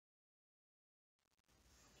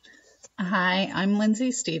Hi, I'm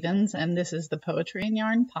Lindsay Stevens, and this is the Poetry and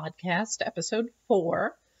Yarn Podcast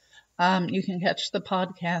Episode4. You can catch the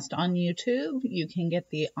podcast on YouTube. You can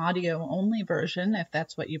get the audio-only version if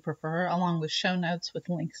that's what you prefer, along with show notes with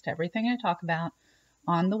links to everything I talk about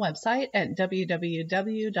on the website at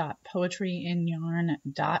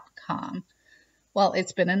www.poetryandyarn.com. Well,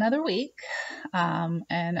 it's been another week, and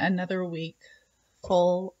another week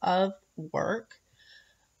full of work.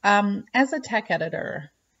 As a tech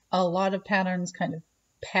editor, a lot of patterns kind of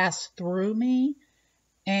pass through me,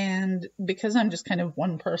 and because I'm just kind of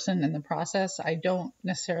one person in the process, I don't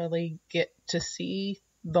necessarily get to see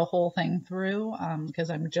the whole thing through because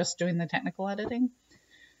I'm just doing the technical editing.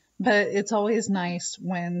 But it's always nice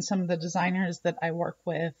when some of the designers that I work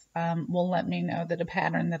with will let me know that a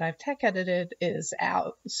pattern that I've tech edited is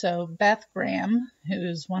out. So Beth Graham,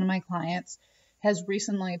 who's one of my clients, has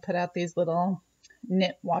recently put out these little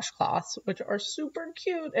knit washcloths, which are super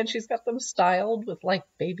cute, and she's got them styled with like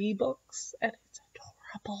baby books, and it's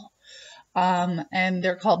adorable. And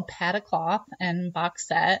they're called Pat a Cloth and Box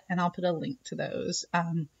Set, and I'll put a link to those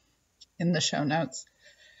in the show notes.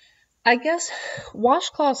 I guess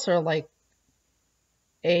washcloths are like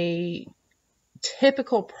a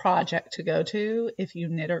typical project to go to if you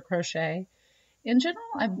knit or crochet. In general,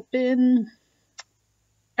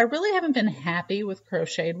 I really haven't been happy with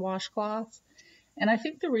crocheted washcloths. And I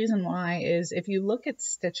think the reason why is if you look at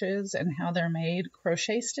stitches and how they're made,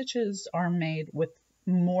 crochet stitches are made with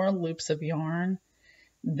more loops of yarn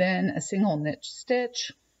than a single knit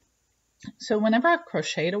stitch. So whenever I've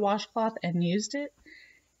crocheted a washcloth and used it,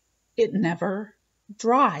 it never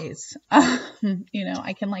dries. You know,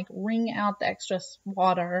 I can like wring out the extra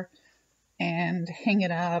water and hang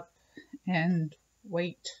it up and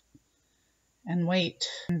wait. And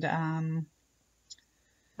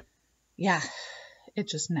yeah, it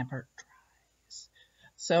just never dries.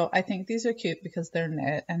 So I think these are cute because they're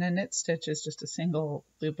knit, and a knit stitch is just a single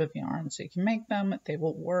loop of yarn. So you can make them, they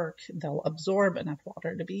will work, they'll absorb enough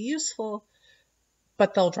water to be useful,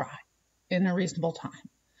 but they'll dry in a reasonable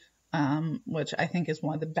time, which I think is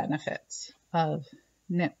one of the benefits of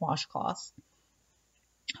knit washcloths.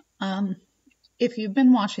 If you've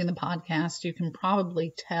been watching the podcast, you can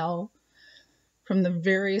probably tell from the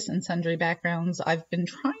various and sundry backgrounds, I've been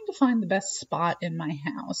trying to find the best spot in my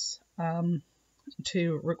house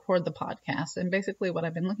to record the podcast. And basically what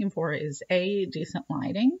I've been looking for is A, decent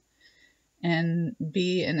lighting, and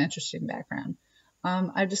B, an interesting background.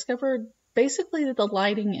 I've discovered basically that the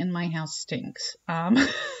lighting in my house stinks. I've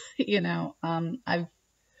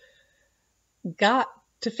got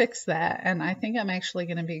to fix that. And I think I'm actually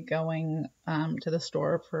going to be going to the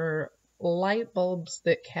store for light bulbs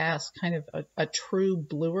that cast kind of a true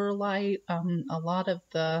bluer light. A lot of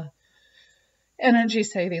the energy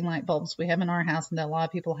saving light bulbs we have in our house and that a lot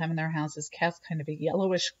of people have in their houses cast kind of a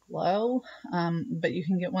yellowish glow, but you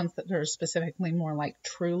can get ones that are specifically more like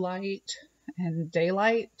true light and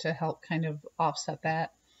daylight to help kind of offset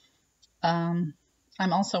that. I'm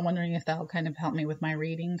also wondering if that'll kind of help me with my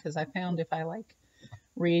reading, because I found if I like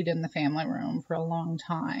read in the family room for a long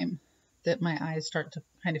time that my eyes start to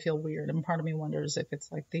kind of feel weird, and part of me wonders if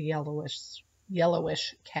it's like the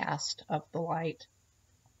yellowish cast of the light.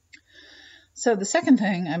 So the second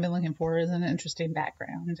thing I've been looking for is an interesting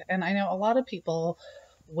background, and I know a lot of people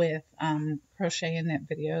with crochet and knit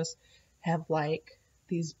videos have like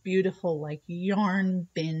these beautiful like yarn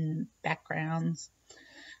bin backgrounds.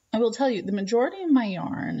 I will tell you, the majority of my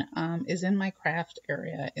yarn is in my craft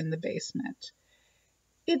area in the basement.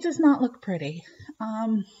 It does not look pretty.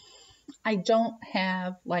 I don't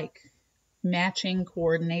have like matching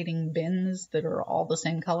coordinating bins that are all the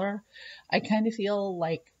same color. I kind of feel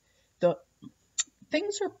like the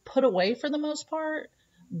things are put away for the most part,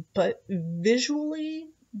 but visually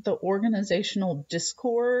the organizational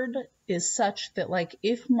discord is such that like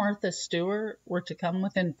if Martha Stewart were to come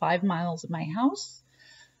within 5 miles of my house,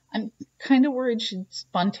 I'm kind of worried she'd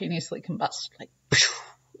spontaneously combust, like,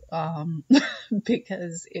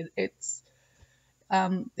 because it's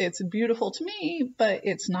beautiful to me, but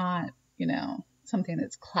it's not, something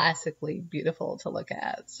that's classically beautiful to look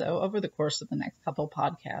at. So over the course of the next couple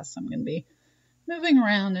podcasts, I'm going to be moving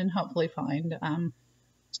around and hopefully find a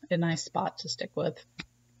nice spot to stick with.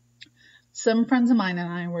 Some friends of mine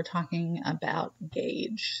and I were talking about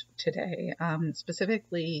gauge today,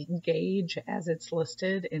 specifically gauge as it's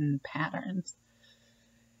listed in patterns.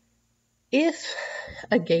 If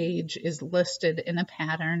a gauge is listed in a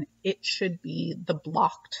pattern, it should be the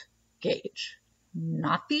blocked gauge,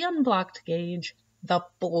 not the unblocked gauge, the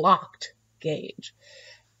blocked gauge.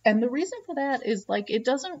 And the reason for that is like, it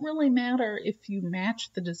doesn't really matter if you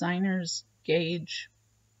match the designer's gauge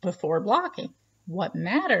before blocking. What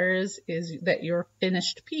matters is that your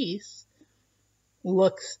finished piece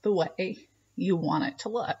looks the way you want it to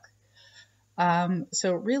look.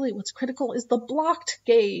 So really what's critical is the blocked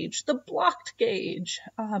gauge,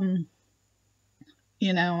 and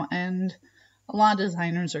a lot of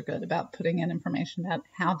designers are good about putting in information about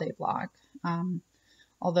how they block,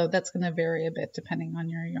 although that's going to vary a bit depending on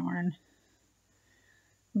your yarn.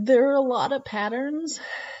 There are a lot of patterns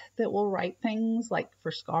that will write things like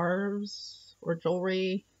for scarves or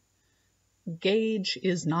jewelry. Gauge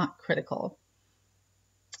is not critical.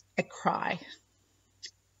 I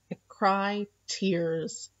cry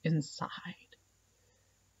tears inside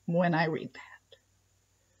when I read that.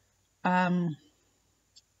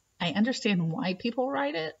 I understand why people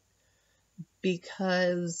write it,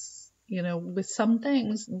 because, with some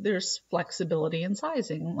things, there's flexibility in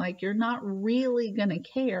sizing. Like, you're not really going to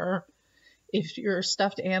care if your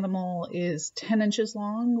stuffed animal is 10 inches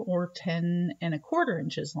long or 10 1/4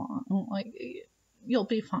 inches long. Like, you'll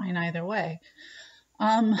be fine either way.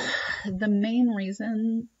 The main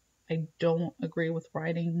reason I don't agree with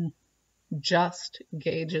writing just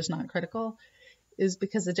gauge is not critical is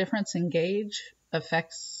because the difference in gauge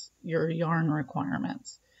affects your yarn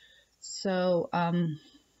requirements. So,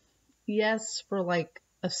 yes, for like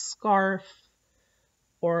a scarf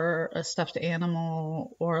or a stuffed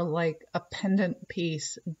animal or like a pendant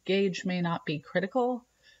piece, gauge may not be critical.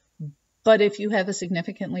 But if you have a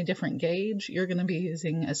significantly different gauge, you're going to be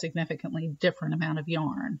using a significantly different amount of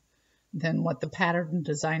yarn than what the pattern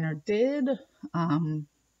designer did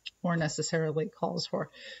or necessarily calls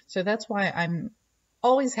for. So that's why I'm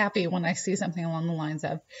always happy when I see something along the lines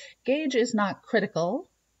of gauge is not critical,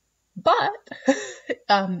 but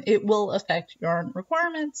it will affect yarn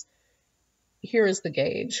requirements. Here is the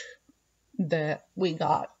gauge that we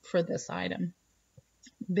got for this item,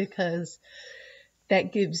 because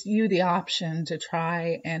that gives you the option to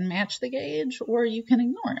try and match the gauge, or you can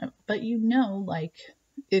ignore it. But like,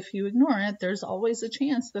 if you ignore it, there's always a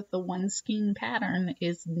chance that the one skein pattern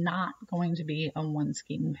is not going to be a one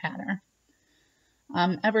skein pattern.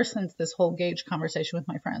 Ever since this whole gauge conversation with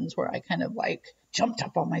my friends, where I kind of like jumped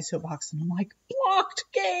up on my soapbox and I'm like, blocked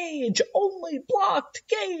gauge, only blocked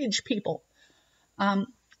gauge, people.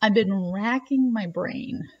 I've been racking my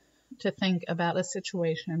brain to think about a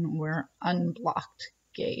situation where unblocked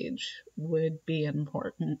gauge would be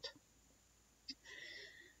important.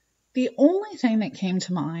 The only thing that came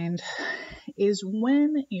to mind is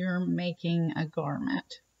when you're making a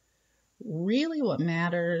garment, really what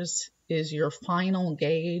matters is your final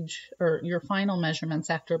gauge or your final measurements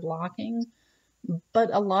after blocking.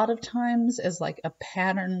 But a lot of times as like a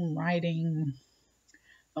pattern writing,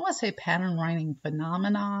 I don't want to say pattern writing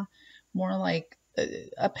phenomena, more like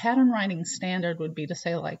a pattern writing standard would be to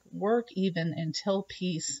say like work even until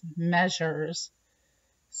piece measures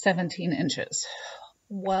 17 inches.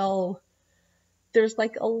 Well, there's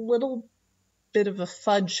like a little bit of a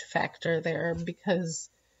fudge factor there, because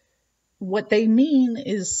what they mean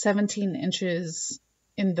is 17 inches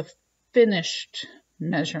in the finished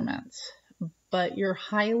measurements, but you're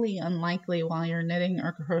highly unlikely while you're knitting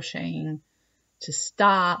or crocheting to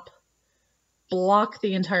stop, block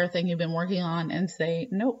the entire thing you've been working on and say,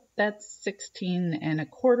 nope, that's 16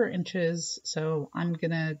 1/4 inches. So I'm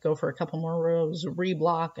going to go for a couple more rows,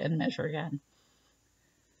 reblock and measure again.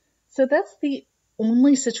 So that's the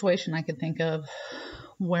only situation I could think of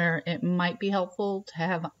where it might be helpful to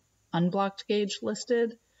have unblocked gauge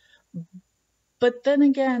listed. But then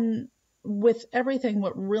again, with everything,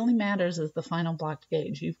 what really matters is the final blocked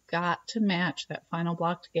gauge. You've got to match that final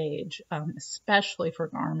blocked gauge, especially for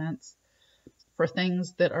garments. For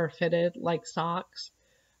things that are fitted like socks,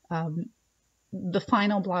 the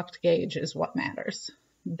final blocked gauge is what matters.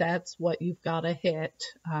 That's what you've got to hit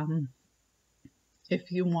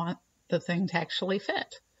if you want the thing to actually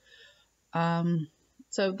fit.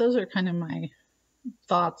 So those are kind of my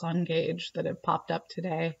thoughts on gauge that have popped up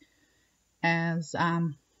today as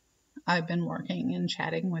I've been working and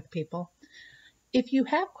chatting with people. If you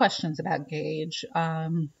have questions about gauge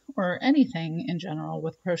or anything in general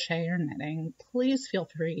with crochet or knitting, please feel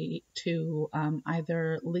free to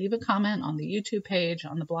either leave a comment on the YouTube page,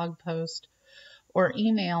 on the blog post, or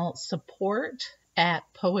email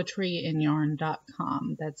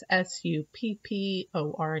support@poetryinyarn.com. That's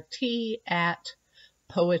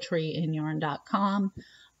SUPPORT@poetryinyarn.com.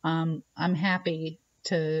 I'm happy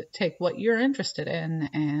to take what you're interested in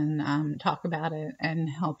and talk about it and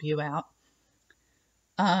help you out.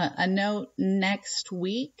 A note, next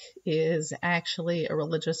week is actually a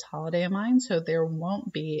religious holiday of mine, so there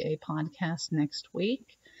won't be a podcast next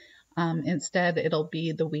week. Instead, it'll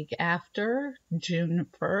be the week after, June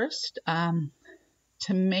 1st,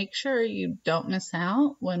 to make sure you don't miss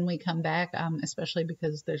out when we come back, especially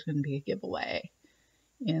because there's going to be a giveaway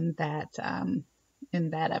in that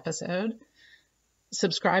episode.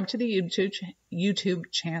 Subscribe to the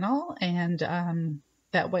YouTube channel, and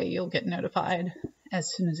that way you'll get notified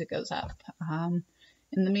as soon as it goes up.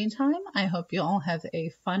 In the meantime, I hope you all have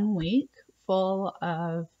a fun week full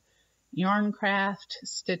of yarn craft,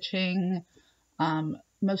 stitching,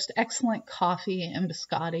 most excellent coffee and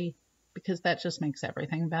biscotti, because that just makes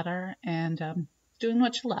everything better, and doing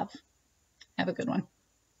what you love. Have a good one.